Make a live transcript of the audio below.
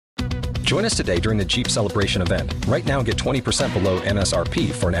Join us today during the Jeep Celebration event. Right now, get 20% below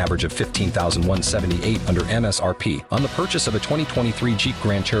MSRP for an average of $15,178 under MSRP on the purchase of a 2023 Jeep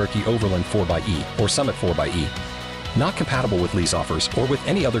Grand Cherokee Overland 4xE or Summit 4xE. Not compatible with lease offers or with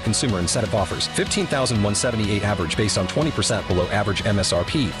any other consumer incentive offers. $15,178 average based on 20% below average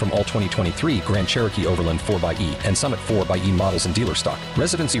MSRP from all 2023 Grand Cherokee Overland 4xE and Summit 4xE models in dealer stock.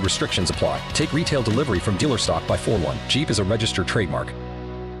 Residency restrictions apply. Take retail delivery from dealer stock by 4/1. Jeep is a registered trademark.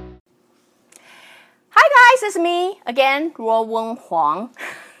 Hi guys, it's me again, Ruo Huang.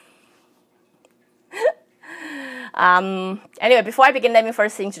 Anyway, before I begin, let me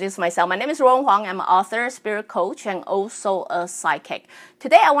first introduce myself. My name is Ruo Huang. I'm an author, spirit coach, and also a psychic.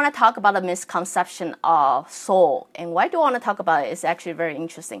 Today, I want to talk about the misconception of soul. And why do I want to talk about it? It's actually very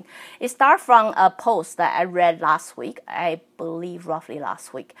interesting. It starts from a post that I read last week. I believe roughly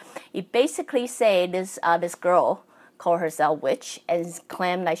last week. It basically said this girl called herself witch and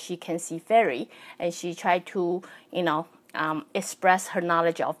claimed that she can see fairy, and she tried to, express her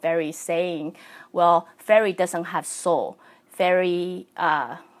knowledge of fairy, saying, well, fairy doesn't have soul. Fairy,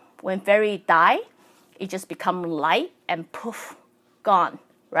 when fairy die, it just become light and poof, gone,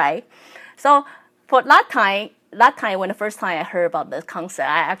 right? So for that time, when the first time I heard about this concept,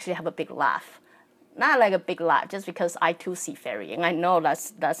 I actually have a big laugh. Not like a big laugh, just because I too see fairy, and I know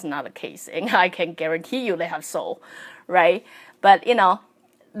that's not the case, and I can guarantee you they have soul, right? But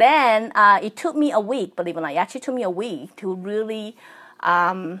then it took me a week, believe it or not. It actually took me a week to really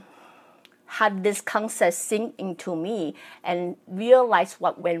have this concept sink into me and realize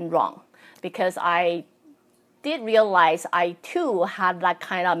what went wrong. Because I did realize I too had that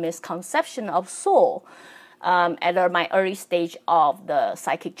kind of misconception of soul at my early stage of the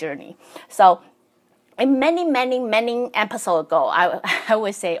psychic journey. So in many episodes ago, I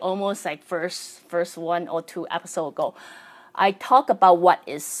would say almost like first 1 or 2 episodes ago, I talk about what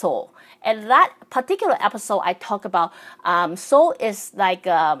is soul. And that particular episode, I talk about soul is like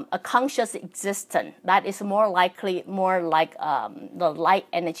a conscious existence that is more like the light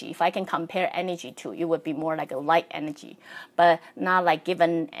energy. If I can compare energy to, it would be more like a light energy, but not like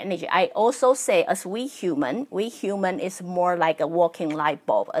given energy. I also say as we human is more like a walking light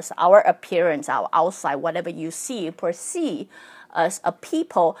bulb. As our appearance, our outside, whatever you see, perceive, as a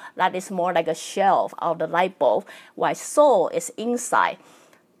people, that is more like a shelf of the light bulb, while soul is inside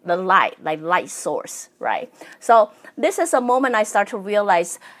the light, like light source, right? So this is a moment I start to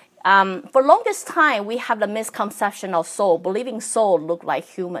realize, for longest time, we have the misconception of soul, believing soul look like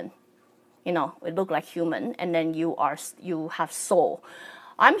human. It look like human, and then you have soul.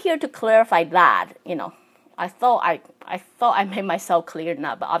 I'm here to clarify that. I thought I made myself clear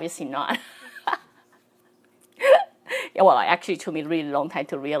now, but obviously not. Well, it actually took me a really long time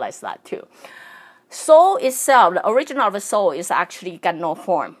to realize that too. Soul itself, the original of the soul, is actually got no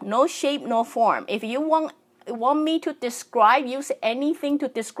form, no shape, no form. If you want me to use anything to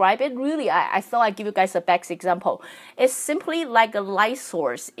describe it, really, I thought I'd give you guys a best example. It's simply like a light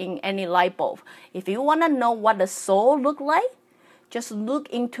source in any light bulb. If you want to know what the soul look like, just look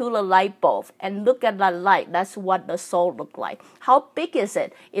into the light bulb and look at that light. That's what the soul look like. How big is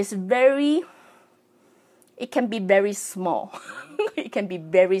it? It can be very small. It can be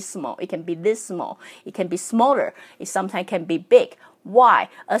very small. It can be this small. It can be smaller. It sometimes can be big. Why?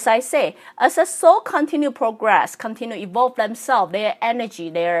 As I say, as a soul continue progress, continue evolve themselves, their energy,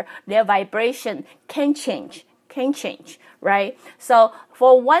 their vibration can change, right? So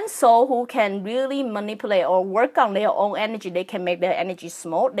for one soul who can really manipulate or work on their own energy, they can make their energy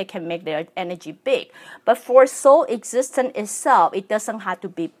small, they can make their energy big. But for soul existence itself, it doesn't have to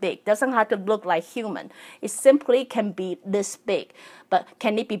be big, doesn't have to look like human. It simply can be this big. But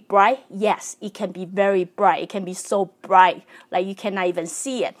can it be bright? Yes, it can be very bright. It can be so bright, like you cannot even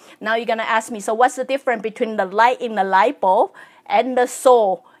see it. Now you're gonna ask me, so what's the difference between the light in the light bulb and the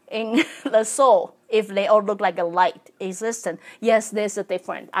soul in the soul? If they all look like a light existence, yes, there's a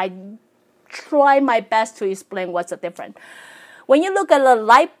difference. I try my best to explain what's the difference. When you look at the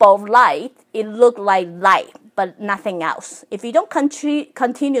light bulb light, it looks like light, but nothing else. If you don't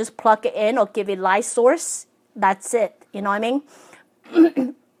continuously plug it in or give it light source, that's it. You know what I mean?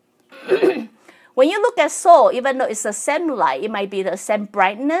 When you look at soul, even though it's the same light, it might be the same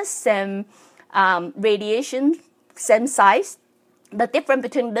brightness, same radiation, same size. The difference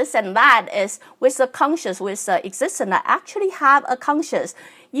between this and that is with the conscious, with the existence that actually have a conscious,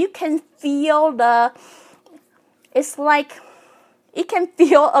 you can feel it's like, you can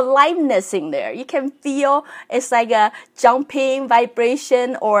feel aliveness in there. You can feel it's like a jumping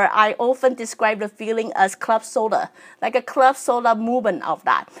vibration, or I often describe the feeling as club soda, like a club soda movement of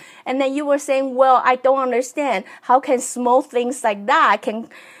that. And then you were saying, well, I don't understand. How can small things like that can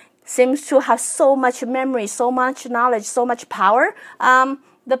seems to have so much memory, so much knowledge, so much power.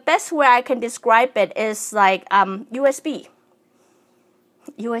 The best way I can describe it is like USB.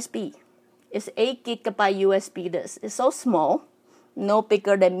 USB. It's 8 gigabyte USB disk. It's so small, no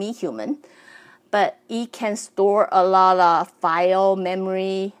bigger than me human, but it can store a lot of file,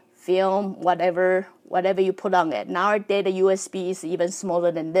 memory, film, whatever you put on it. Nowadays, the USB is even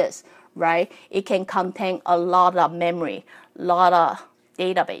smaller than this, right? It can contain a lot of memory, a lot of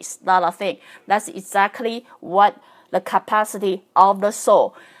database, a lot of things. That's exactly what the capacity of the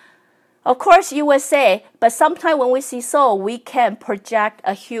soul. Of course, you would say, but sometimes when we see soul, we can project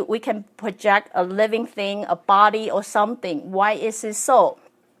a living thing, a body or something. Why is it so?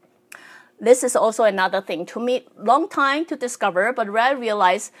 This is also another thing. To me, long time to discover, but I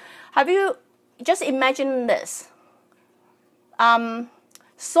realize, have you just imagine this?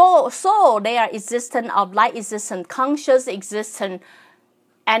 Soul, they are existent of light existent, conscious existent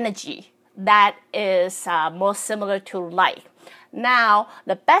energy that is more similar to light. Now,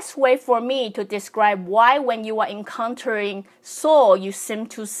 the best way for me to describe why when you are encountering soul, you seem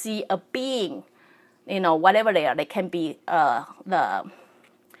to see a being, whatever they are. They can be the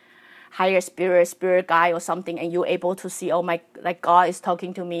higher spirit guide or something, and you're able to see, like God is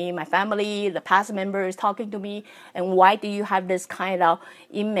talking to me, my family, the past member is talking to me, and why do you have this kind of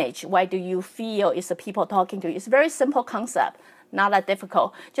image? Why do you feel it's the people talking to you? It's a very simple concept, not that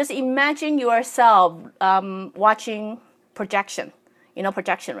difficult. Just imagine yourself watching projection.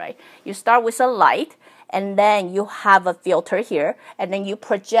 Projection, right? You start with a light, and then you have a filter here, and then you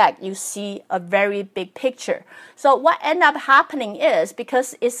project, you see a very big picture. So what end up happening is,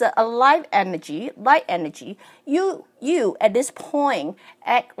 because it's a light energy, you at this point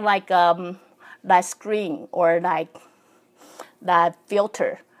act like that screen or like that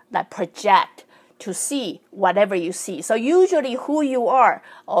filter that project to see whatever you see. So usually who you are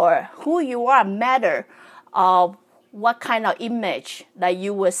matter of what kind of image that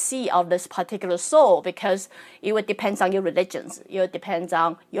you will see of this particular soul, because it will depends on your religions, it depends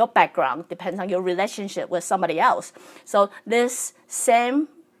on your background, depends on your relationship with somebody else. So this same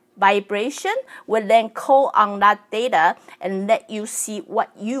vibration will then call on that data and let you see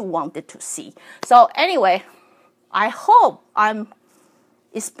what you wanted to see. So anyway, I hope I'm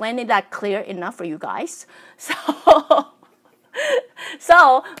explaining that clear enough for you guys.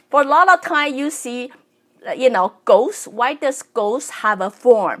 So for a lot of time you see ghosts. Why does ghosts have a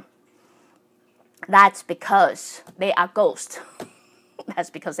form? That's because they are ghosts. That's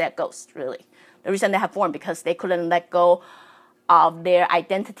because they are ghosts, really. The reason they have form because they couldn't let go of their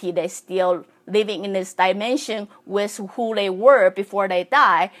identity. They're still living in this dimension with who they were before they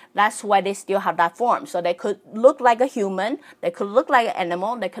die. That's why they still have that form. So they could look like a human, they could look like an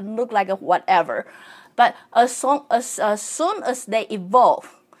animal, they could look like a whatever. But as soon as they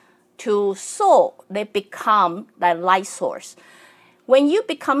evolve to soul, they become that light source. When you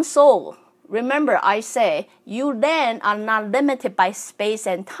become soul, remember I say, you then are not limited by space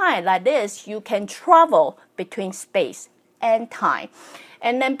and time. Like this, you can travel between space and time.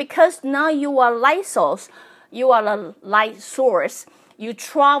 And then because now you are light source, you are a light source, you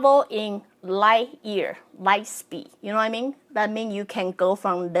travel in light year, light speed. You know what I mean? That means you can go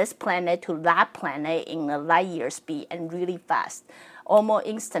from this planet to that planet in a light year speed and really fast, almost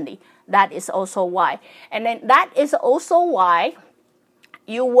instantly. That is also why. And then that is also why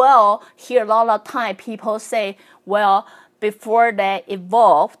you will hear a lot of time people say, well, before they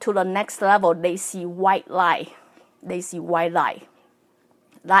evolve to the next level, they see white light. They see white light.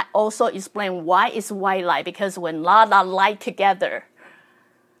 That also explains why it's white light, because when a lot of light together,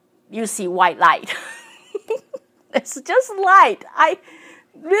 you see white light. It's just light.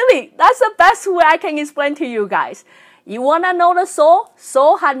 That's the best way I can explain to you guys. You want to know the soul?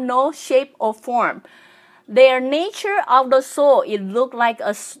 Soul has no shape or form. Their nature of the soul, it looks like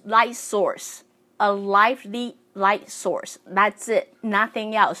a light source, a lively light source. That's it,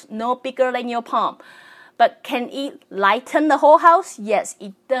 nothing else, no bigger than your palm. But can it lighten the whole house? Yes,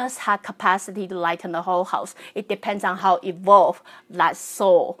 it does have capacity to lighten the whole house. It depends on how evolved that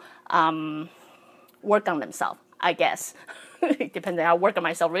soul work on themselves, I guess. It depends on how I work on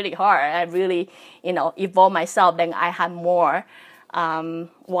myself really hard. I really, evolve myself, then I have more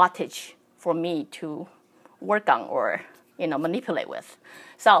wattage for me to work on or, manipulate with.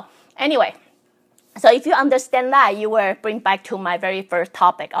 So anyway, so if you understand that, you will bring back to my very first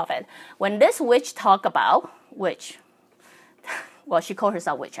topic of it. When this witch talk about, witch, well, she called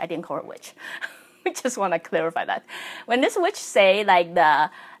herself witch. I didn't call her witch. I just want to clarify that. When this witch say like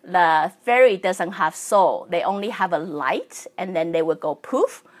the fairy doesn't have soul, they only have a light, and then they will go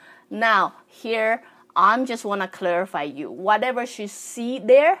poof. Now, here I'm just want to clarify you. Whatever you see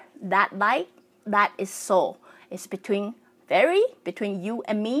there, that light, that is soul. It's between you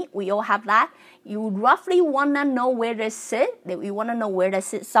and me. We all have that. You roughly want to know where they sit. You want to know where they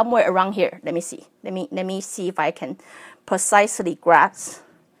sit, somewhere around here. Let me see. Let me see if I can precisely grasp.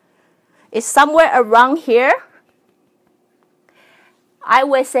 It's somewhere around here. I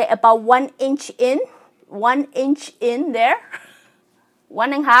would say about 1 inch in. 1 inch in there.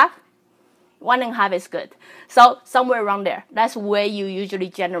 1.5. 1.5 is good. So somewhere around there. That's where you usually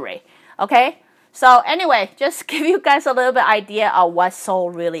generate. Okay? So anyway, just give you guys a little bit idea of what soul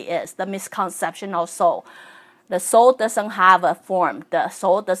really is. The misconception of soul. The soul doesn't have a form. The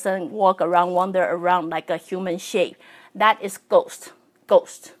soul doesn't walk around, wander around like a human shape. That is ghost.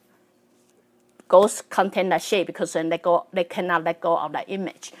 Ghost. Ghosts contain that shape because when they cannot let go of that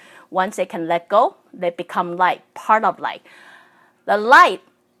image. Once they can let go, they become light, part of light. The light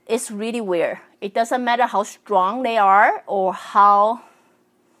is really weird. It doesn't matter how strong they are or how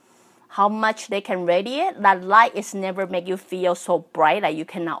much they can radiate. That light is never make you feel so bright that you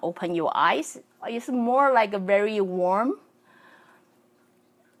cannot open your eyes. It's more like a very warm,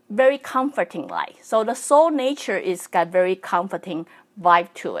 very comforting light. So the soul nature is got very comforting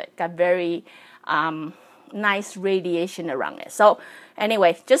vibe to it. Got very nice radiation around it. So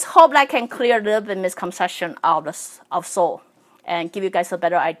anyway, just hope I can clear a little bit misconception of soul and give you guys a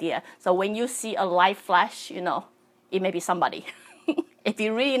better idea. So when you see a light flash, it may be somebody. If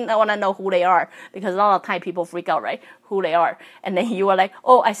you really want to know who they are, because a lot of time people freak out, right? Who they are. And then you are like,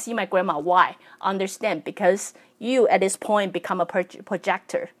 oh, I see my grandma. Why? Understand, because you at this point become a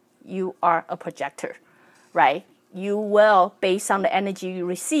projector. You are a projector, right? You will, based on the energy you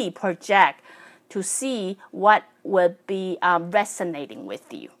receive, project to see what would be resonating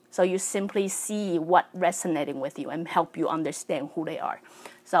with you. So you simply see what resonating with you and help you understand who they are.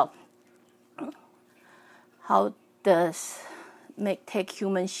 So how does take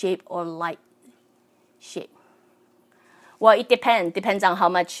human shape or light shape? Well, it depends on how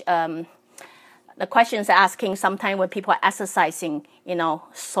much the questions are asking. Sometimes when people are exercising,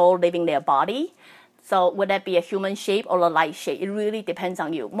 soul leaving their body. So would that be a human shape or a light shape? It really depends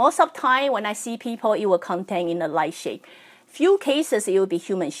on you. Most of the time when I see people, it will contain in a light shape. Few cases it will be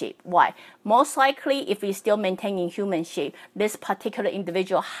human shape. Why? Most likely, if we still maintaining human shape, this particular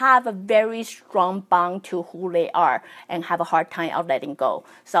individual have a very strong bond to who they are and have a hard time of letting go.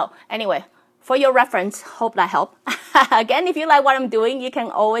 So anyway, for your reference, hope that helped. Again, if you like what I'm doing, you can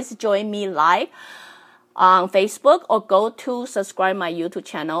always join me live on Facebook or go to subscribe my YouTube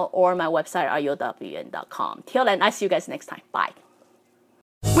channel or my website, ryown.com. Till then, I'll see you guys next time. Bye.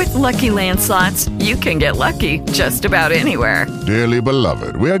 With Lucky Land Slots, you can get lucky just about anywhere. Dearly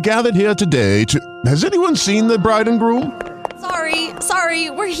beloved, we are gathered here today to... Has anyone seen the bride and groom? Sorry,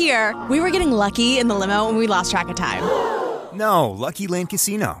 we're here. We were getting lucky in the limo and we lost track of time. No, Lucky Land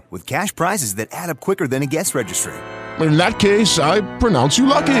Casino, with cash prizes that add up quicker than a guest registry. In that case, I pronounce you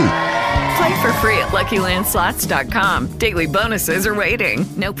lucky. Play for free at LuckyLandSlots.com. Daily bonuses are waiting.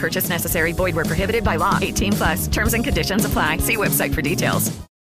 No purchase necessary. Void where prohibited by law. 18+. Terms and conditions apply. See website for details.